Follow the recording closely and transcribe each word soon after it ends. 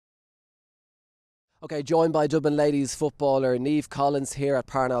Okay, joined by Dublin ladies footballer Niamh Collins here at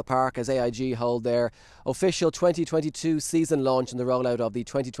Croke Park as AIG hold their official 2022 season launch and the rollout of the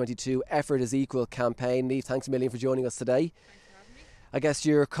 2022 Effort is Equal campaign. Niamh, thanks a million for joining us today. Thanks for having me. I guess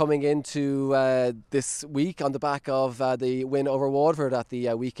you're coming into this week on the back of the win over Waterford at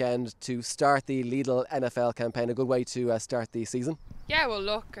the weekend to start the Lidl NFL campaign. A good way to start the season. Yeah, well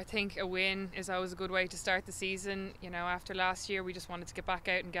look, I think a win is always a good way to start the season. You know, after last year we just wanted to get back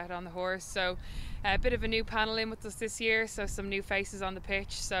out and get on the horse. So a bit of a new panel in with us this year, so some new faces on the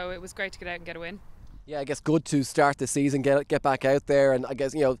pitch. So it was great to get out and get a win. Yeah, I guess good to start the season, get back out there, and I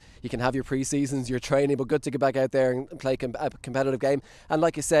guess you can have your pre-seasons, your training, but good to get back out there and play a competitive game. And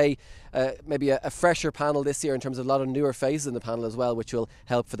like you say, maybe a fresher panel this year in terms of a lot of newer faces in the panel as well, which will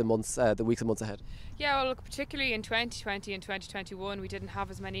help for the weeks and months ahead. Yeah, well look, particularly in 2020 and 2021 we didn't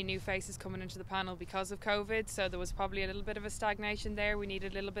have as many new faces coming into the panel because of COVID, so there was probably a little bit of a stagnation there. We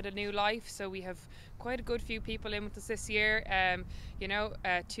needed a little bit of new life, so we have quite a good few people in with us this year.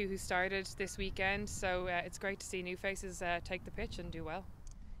 Two who started this weekend, so it's great to see new faces take the pitch and do well.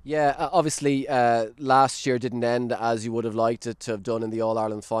 Yeah, obviously last year didn't end as you would have liked it to have done in the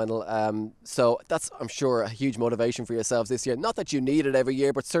All-Ireland final. So that's, I'm sure, a huge motivation for yourselves this year. Not that you need it every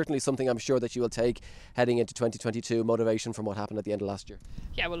year, but certainly something I'm sure that you will take heading into 2022, motivation from what happened at the end of last year.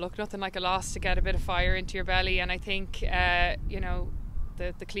 Yeah, well look, nothing like a loss to get a bit of fire into your belly, and I think,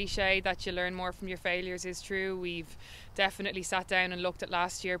 the cliche that you learn more from your failures is true. We've definitely sat down and looked at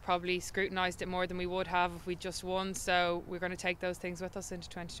last year, probably scrutinised it more than we would have if we just won, so we're going to take those things with us into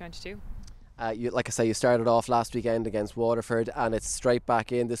 2022. Like I say, you started off last weekend against Waterford and it's straight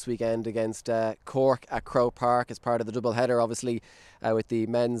back in this weekend against Cork at Croke Park as part of the double header, obviously with the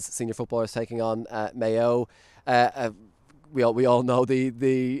men's senior footballers taking on Mayo. We all know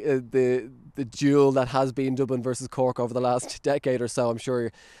the duel that has been Dublin versus Cork over the last decade or so. I'm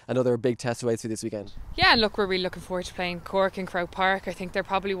sure another big test awaits for this weekend. Yeah, and look, we're really looking forward to playing Cork in Croke Park. I think they're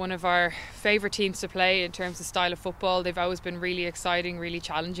probably one of our favourite teams to play in terms of style of football. They've always been really exciting, really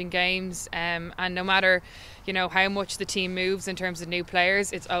challenging games, and no matter how much the team moves in terms of new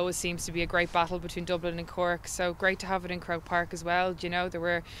players, it always seems to be a great battle between Dublin and Cork. So great to have it in Croke Park as well. There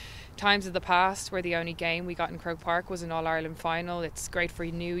were times in the past where the only game we got in Croke Park was an All-Ireland final. It's great for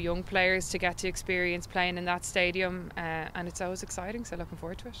new young players to get to experience playing in that stadium, and it's always exciting, so looking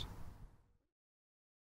forward to it.